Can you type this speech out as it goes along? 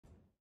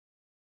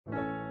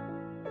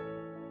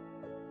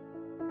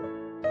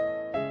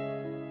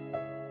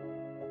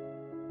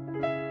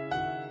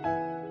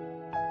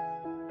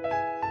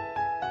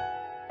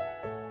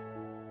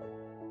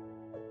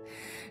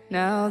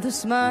Now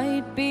this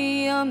might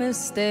be a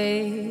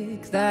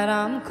mistake that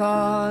I'm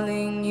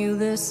calling you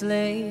this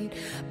late,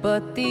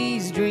 but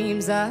these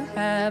dreams I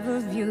have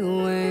of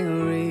you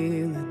ain't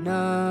real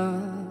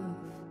enough.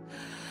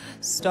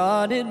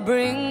 Started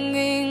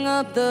bringing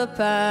up the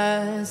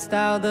past,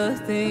 how the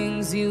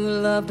things you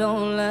love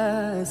don't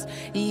last,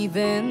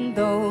 even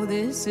though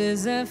this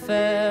isn't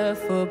fair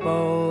for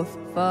both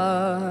of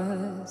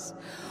us.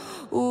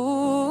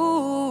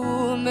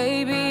 Ooh,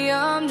 maybe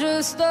I'm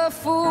just a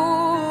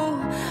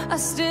fool. I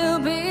still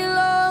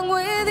belong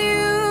with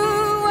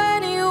you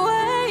anywhere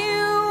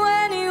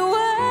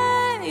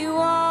you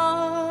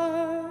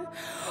are.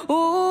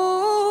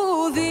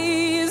 Ooh,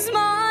 these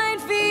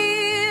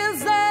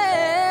minefields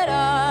that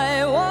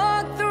I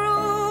walk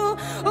through.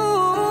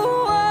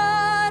 Ooh,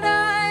 what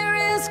I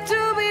risk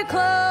to be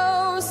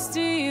close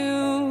to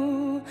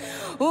you.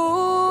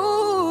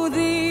 Ooh,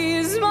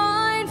 these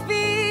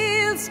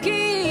minefields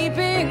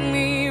keeping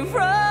me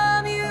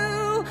from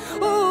you.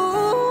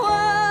 Ooh,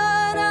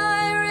 what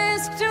I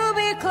risk to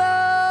be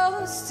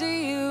close to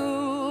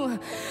you,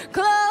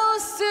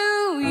 close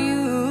to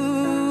you.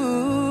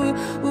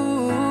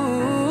 Ooh,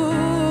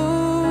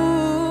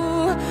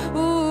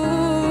 ooh,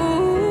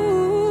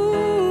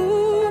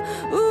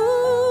 ooh.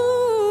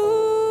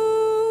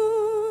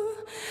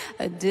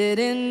 I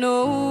didn't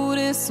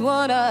notice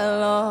what I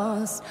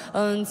lost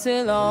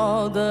until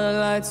all the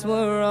lights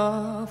were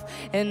off,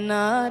 and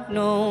not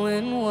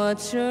knowing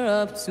what you're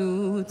up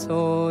to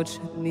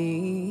tortured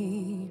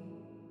me.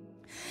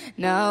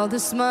 Now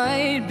this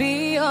might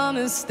be a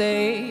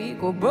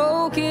mistake, or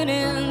broken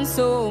in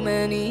so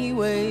many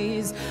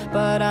ways,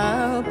 but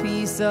I'll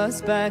piece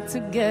us back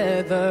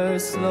together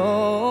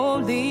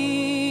slowly.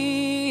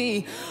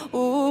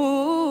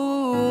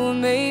 Ooh,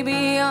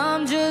 maybe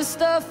I'm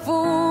just a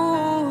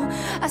fool.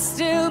 I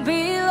still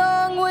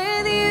belong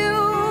with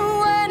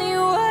you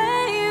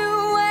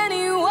anywhere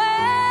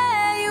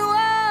you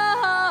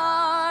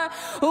are.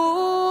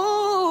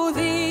 Ooh,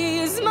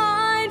 these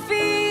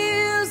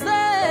minefields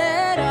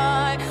that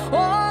I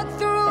walk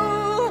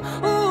through.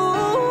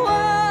 Ooh,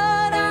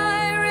 what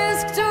I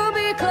risk to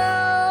be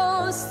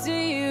close to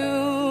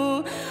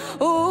you.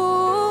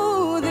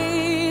 Ooh,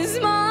 these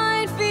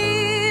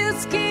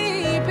minefields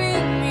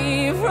keeping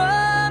me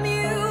from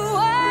you.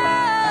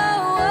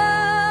 Oh,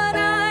 what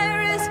I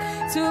risk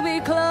to be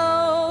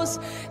close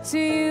to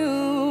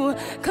you,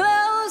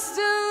 close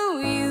to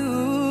you.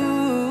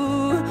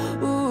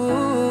 Ooh,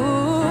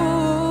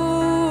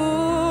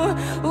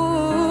 ooh,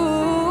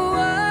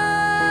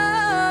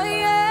 oh,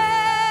 yeah,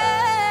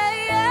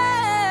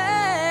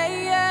 yeah,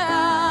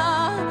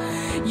 yeah.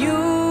 You,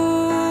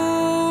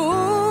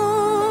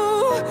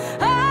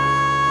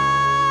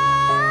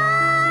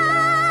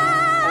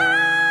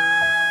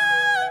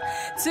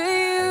 to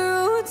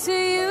you, to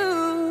you.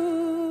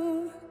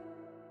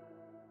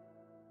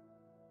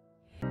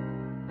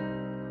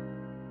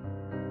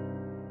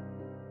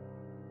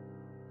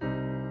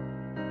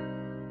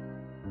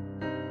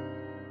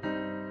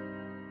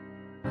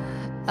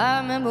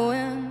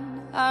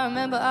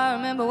 I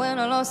remember when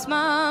I lost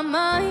my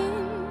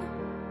mind.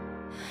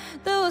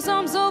 There was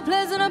something so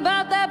pleasant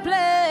about that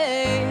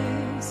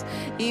place.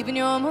 Even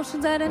your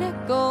emotions had an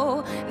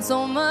echo in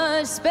so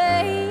much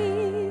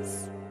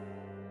space.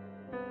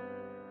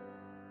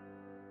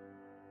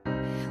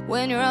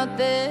 When you're out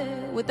there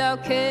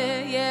without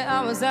care, yeah,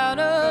 I was out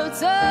of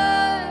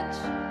touch.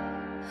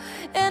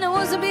 And it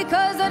wasn't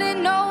because I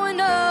didn't know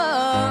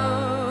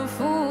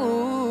enough.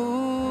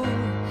 Ooh,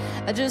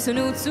 I just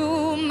knew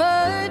too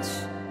much.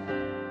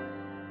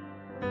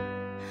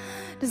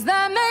 Does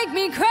that make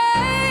me crazy?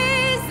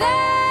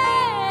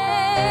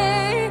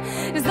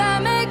 Does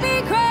that make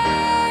me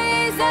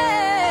crazy?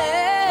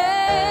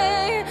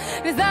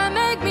 Does that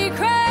make me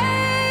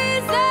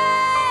crazy?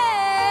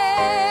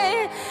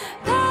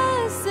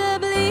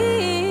 Possibly.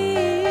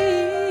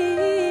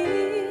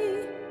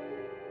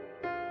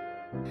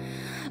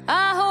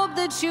 I hope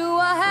that you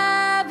are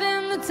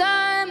having the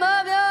time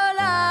of your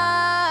life,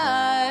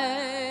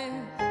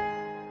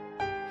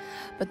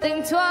 but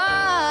think twice.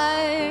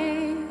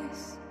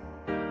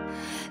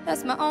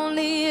 That's my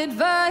only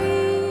advice.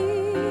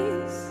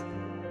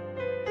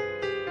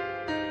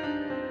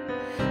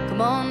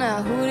 Come on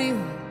now, who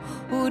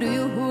do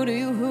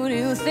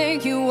you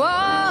think you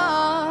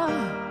are?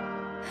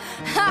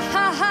 Ha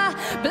ha ha,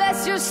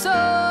 bless your soul.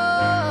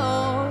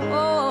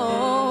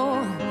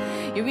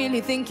 You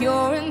really think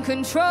you're in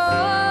control?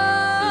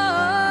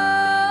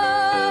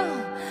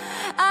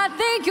 I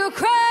think you're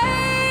crazy.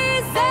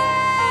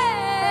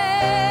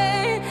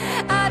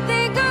 I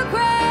think you're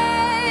crazy.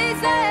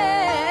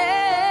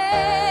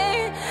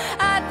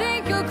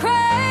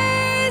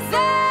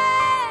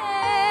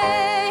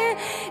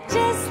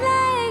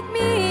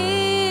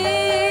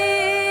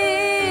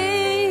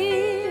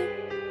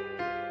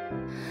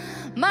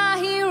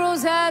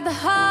 Had the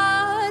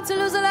heart to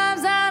lose their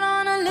lives out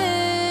on a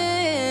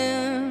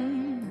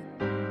limb.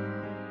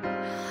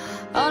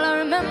 All I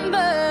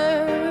remember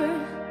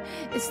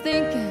is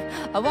thinking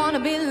I wanna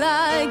be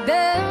like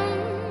them.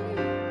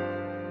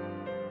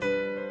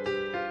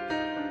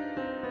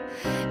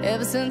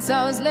 Ever since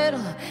I was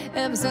little,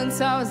 ever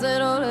since I was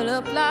little, it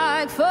looked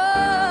like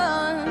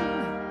fun.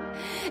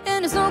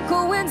 And it's no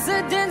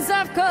coincidence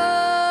I've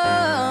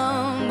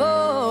come.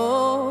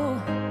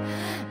 Oh,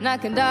 and I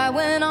can die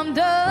when I'm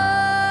done.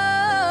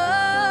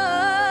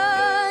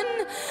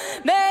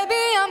 Maybe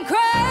I'm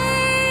crazy.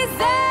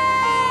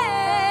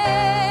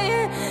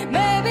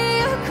 Maybe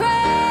you're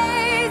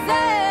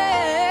crazy.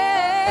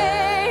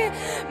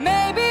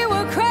 Maybe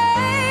we're crazy.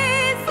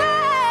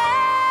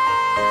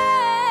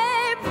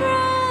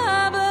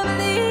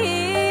 Probably.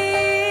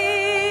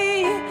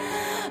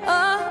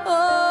 Oh,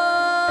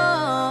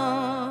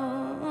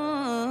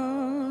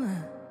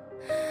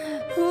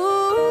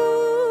 ooh.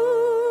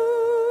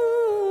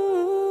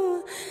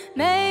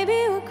 Maybe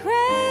we're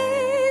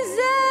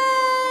crazy.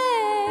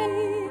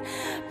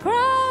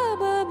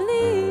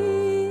 Probably.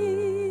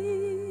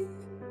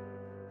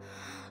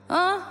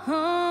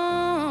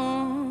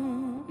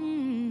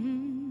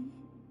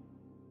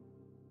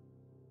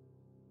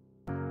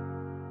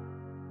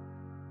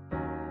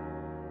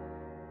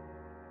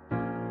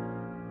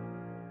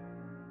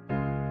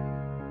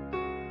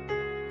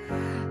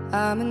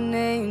 I'm an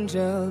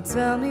angel,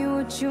 tell me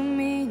what you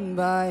mean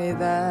by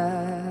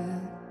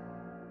that.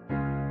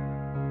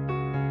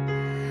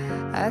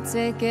 I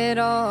take it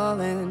all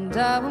and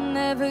I will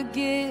never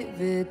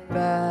give it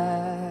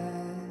back.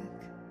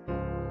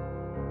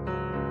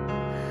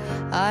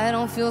 I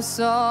don't feel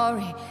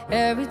sorry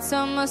every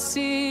time I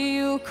see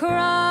you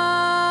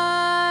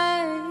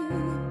cry.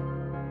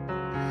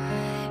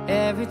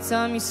 Every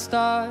time you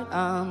start,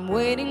 I'm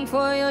waiting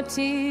for your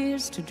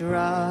tears to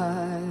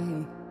dry.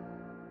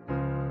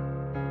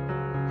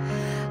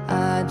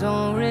 I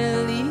don't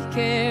really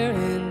care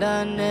and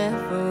I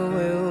never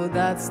will.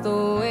 That's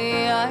the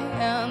way I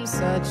am,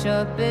 such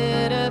a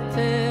bitter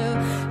pill.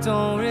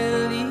 Don't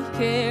really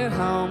care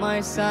how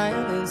my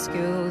silence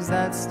kills.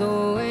 That's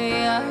the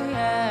way I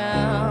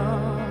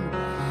am.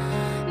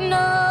 No,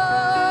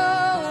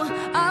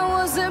 I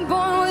wasn't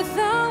born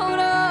without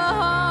a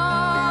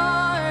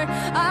heart.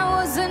 I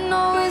wasn't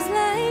always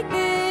like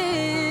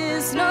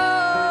this.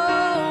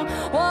 No,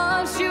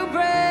 once you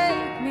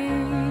break me,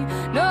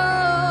 no.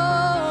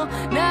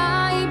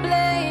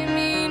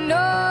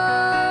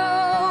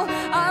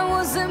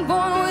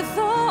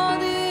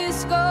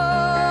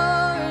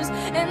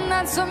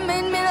 That's what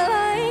made me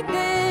like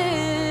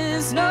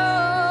this.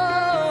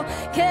 No,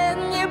 can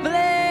you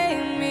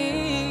blame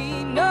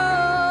me? No,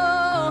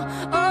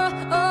 oh,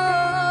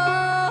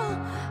 oh.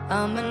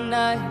 I'm a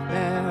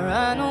nightmare,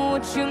 I know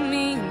what you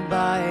mean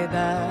by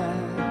that.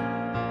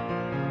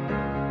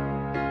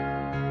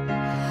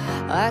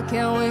 I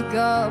can't wake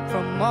up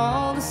from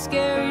all the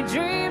scary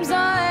dreams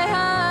I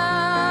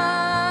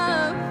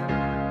have.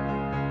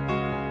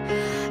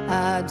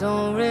 I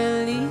don't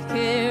really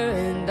care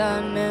and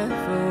I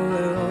never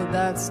will.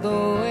 That's the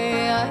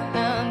way I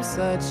am,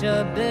 such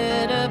a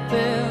bitter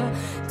pill.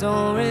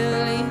 Don't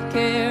really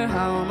care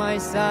how my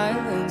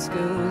silence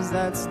goes.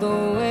 That's the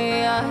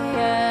way I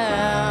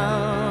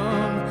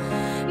am.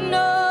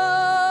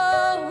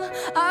 No,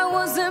 I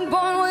wasn't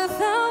born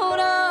without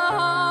a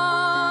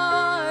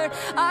heart.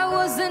 I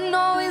wasn't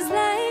always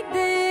like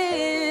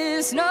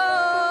this.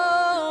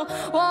 No,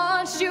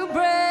 once you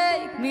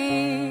break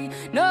me,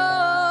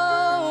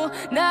 no,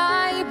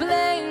 now you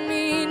blame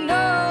me.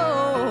 No,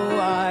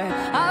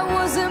 I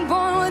wasn't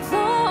born with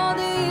all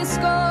these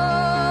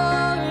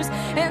scars,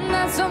 and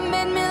that's what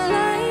made me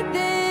like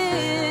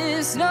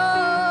this.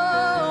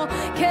 No,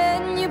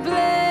 can you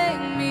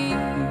blame me?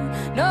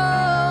 No,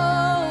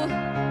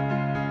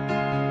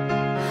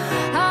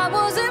 I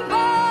wasn't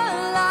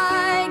born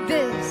like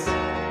this,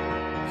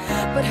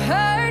 but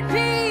hurt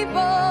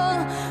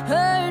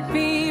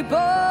people,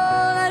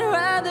 I'd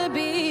rather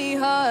be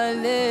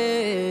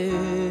heartless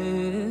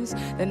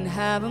than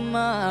having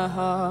my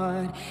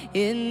heart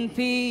in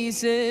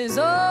pieces.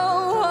 Oh,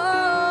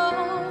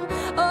 oh,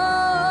 oh,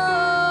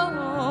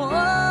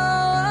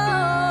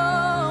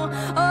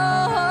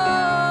 oh,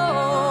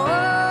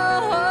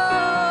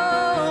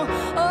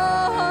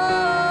 oh,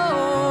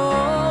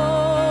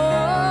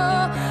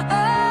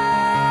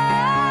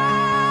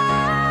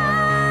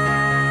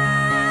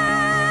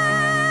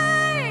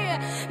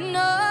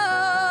 no,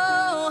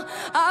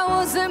 I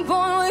wasn't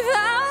born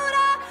without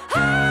a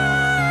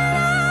heart.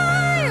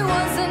 I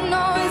wasn't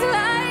always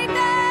like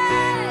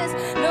this.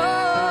 No,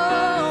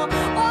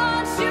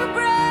 once you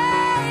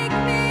break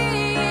me,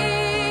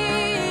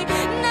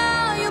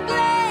 now you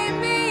blame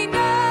me.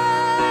 No,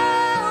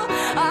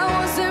 I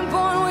wasn't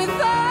born with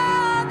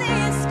all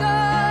these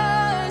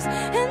scars,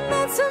 and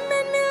that's what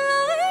made me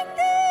like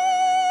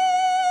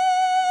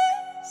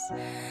this.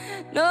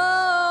 No,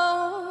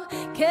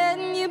 can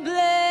you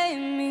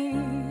blame me?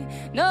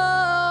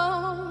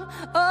 No,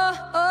 oh,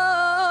 oh.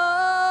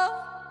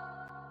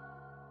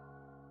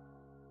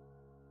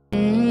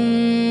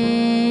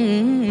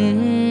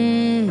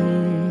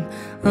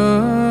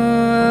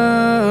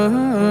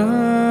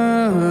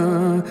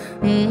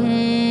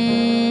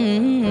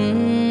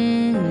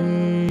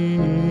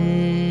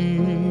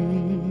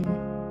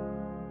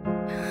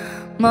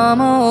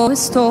 Mama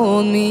always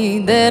told me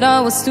that I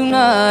was too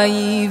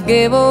naive,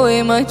 gave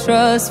away my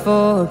trust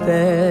for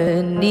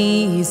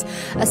pennies.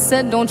 I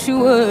said don't you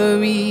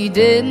worry,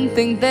 didn't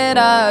think that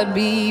I'd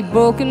be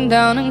broken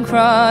down and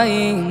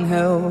crying.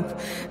 Help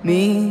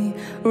me,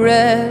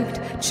 wrecked,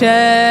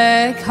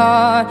 check,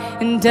 hard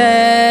and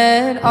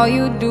dead. All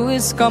you do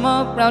is come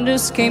around,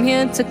 just came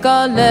here to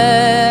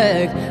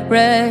collect.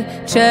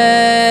 Wrecked,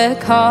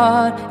 check,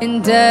 hard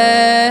and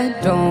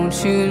dead. Don't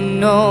you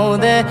know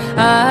that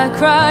I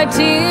cried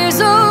tears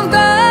of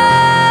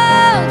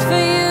gold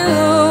for you?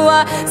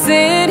 I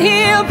sit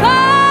here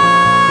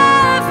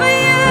proud for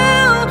you,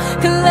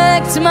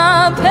 collect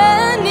my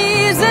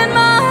pennies and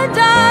my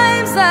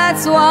dimes.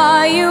 That's why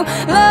you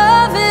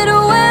love it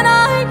when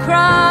I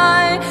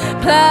cry.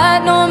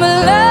 Platinum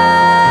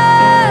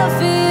love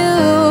for you,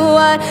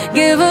 I'd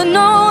give her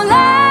no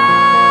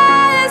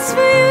less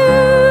for you.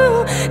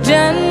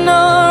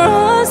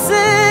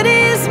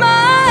 Generosity's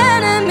my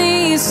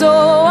enemy, so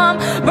I'm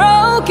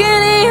broken,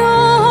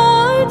 your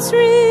heart's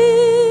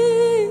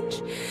rich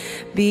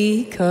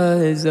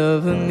because of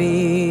me.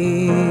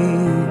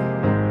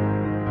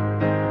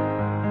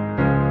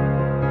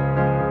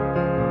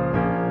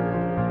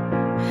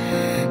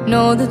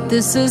 Know that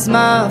this is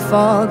my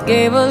fault,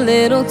 gave a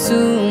little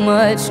too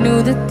much, knew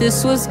that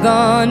this was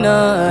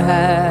gonna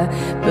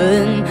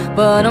happen.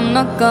 But I'm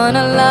not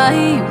gonna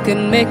lie, you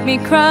can make me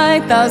cry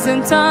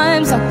 1,000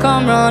 times. I'll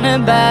come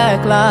running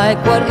back like,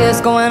 what is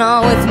going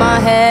on with my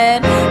head?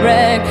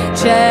 Wreck,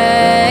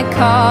 check,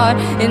 hard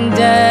and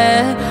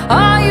dead.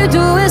 All you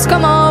do is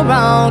come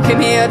around,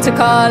 came here to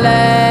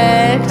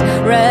collect.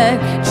 Wreck,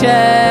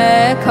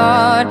 check,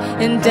 hard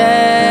and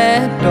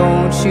dead.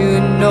 Don't you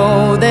know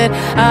that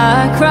I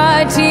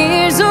cried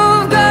tears of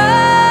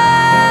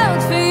gold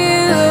for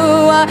you?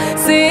 I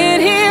sit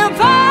here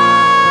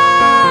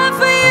proud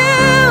for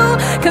you,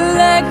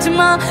 collect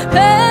my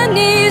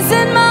pennies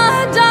and my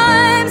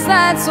dimes.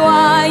 That's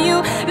why you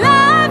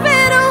love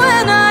it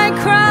when I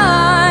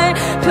cry.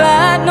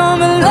 Platinum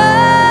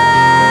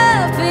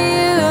love for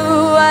you,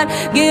 I'd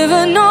give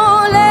her no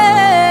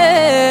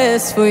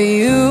less for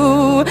you.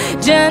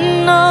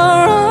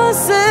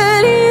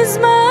 Generosity's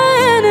my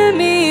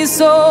enemy,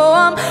 so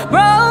I'm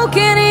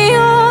broken,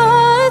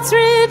 yours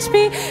rich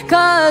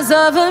because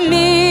of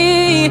me.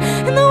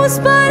 And those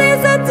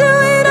parties I do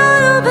it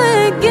all over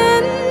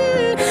again.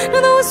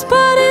 And those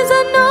parties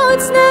I know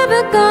it's never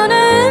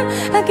gonna end.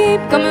 I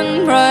keep coming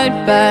right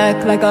back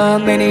like a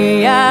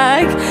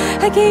maniac.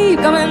 I keep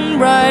coming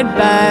right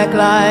back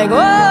like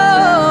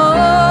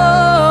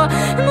whoa.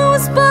 And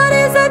those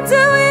parties I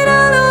do it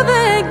all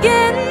over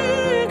again.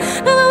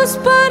 And those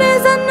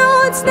parties I know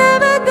it's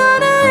never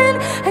gonna end.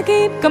 I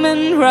keep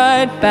coming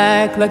right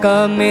back like a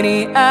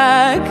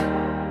maniac.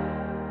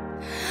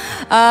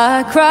 I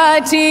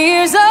cried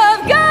tears of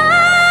gold,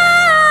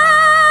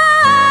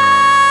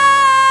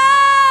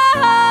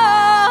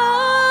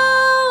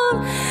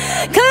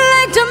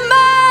 collect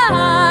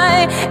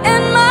my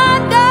and my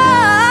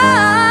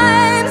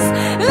dimes.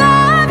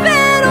 Love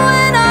it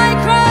when I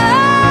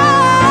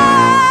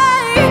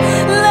cry.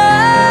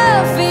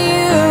 Love for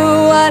you,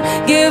 I'd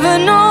give her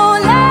no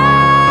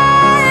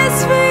less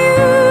for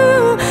you.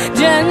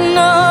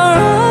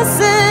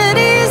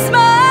 Generosity's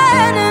my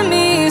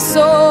enemy,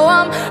 so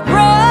I'm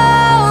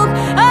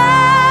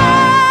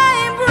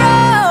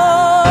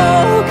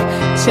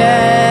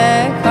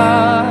check,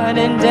 hard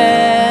and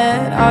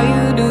dead. All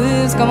you do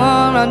is come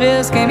around,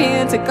 just came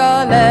here to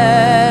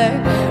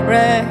collect.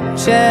 Wreck,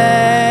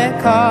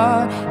 check,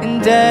 hard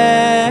and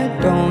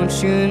dead. Don't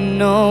you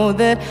know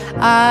that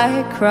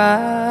I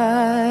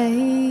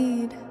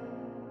cried?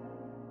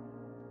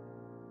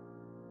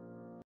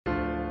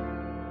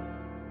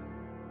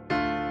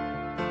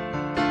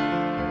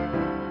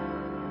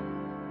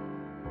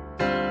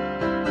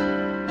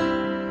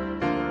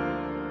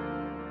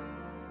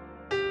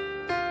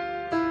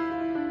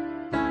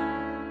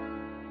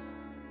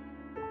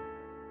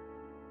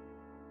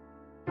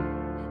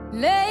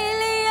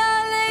 Lalala,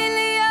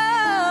 lalala.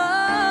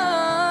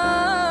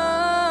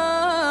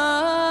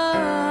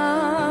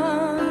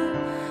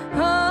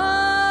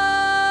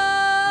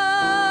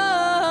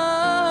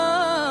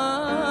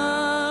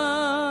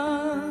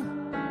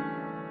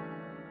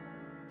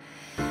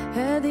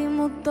 هذه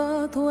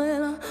مدة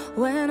طويلة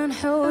وين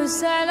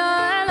نحوس على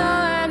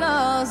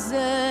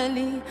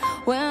زالي،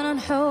 وين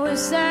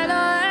نحوس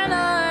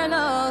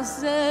على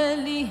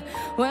زالي،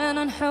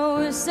 وين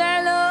نحوس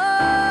على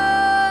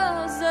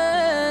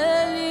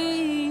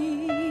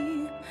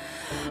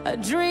I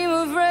dream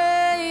of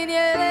rain,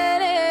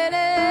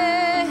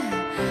 yeah,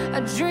 I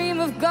dream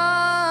of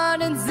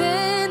gardens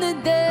in the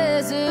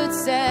desert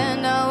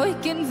sand. Now we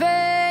can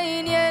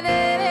vain, yeah,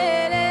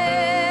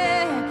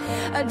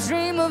 I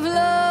dream of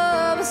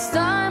love, a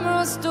time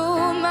runs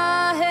through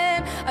my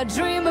head. I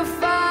dream of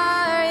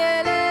fire,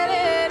 yeah,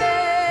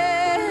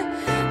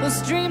 those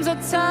dreams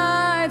are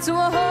tied to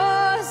a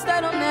horse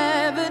that'll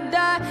never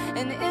die.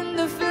 And in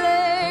the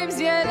flames,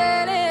 yeah,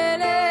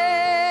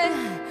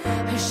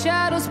 her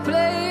shadows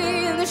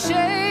play in the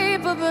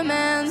shape of a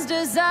man's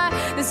desire.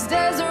 This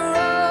desert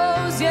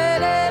rose,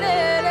 yeah.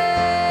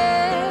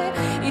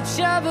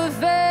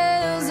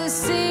 veils a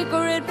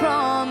secret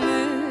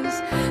promise.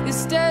 This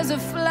stairs a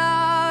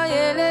flower,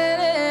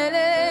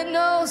 yeah,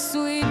 no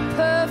sweet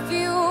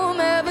perfume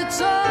ever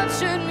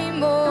tortured me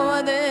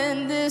more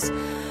than this.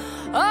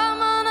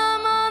 I'm on.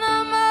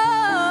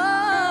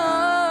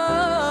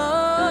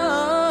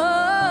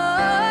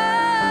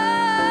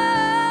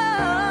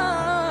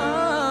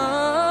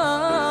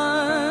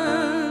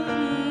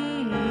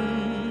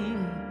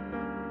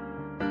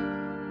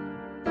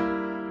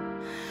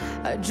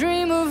 I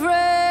dream of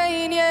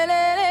rain, yeah,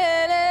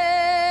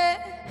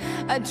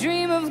 I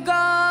dream of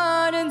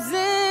gardens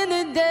in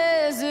the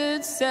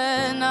desert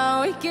sand.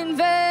 Now we can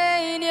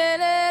vein, yeah,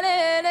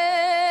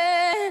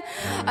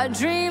 I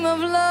dream of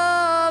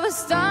love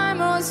as time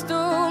runs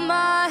through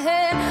my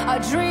head. I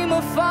dream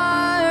of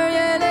fire,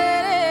 yeah,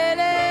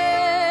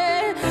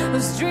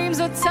 those dreams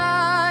are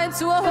tied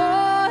to a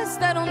horse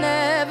that'll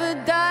never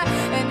die.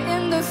 And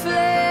in the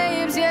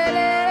flames, yeah,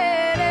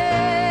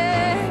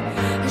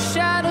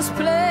 shadows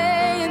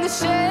play in the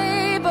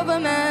shape of a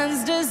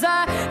man's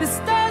desire. The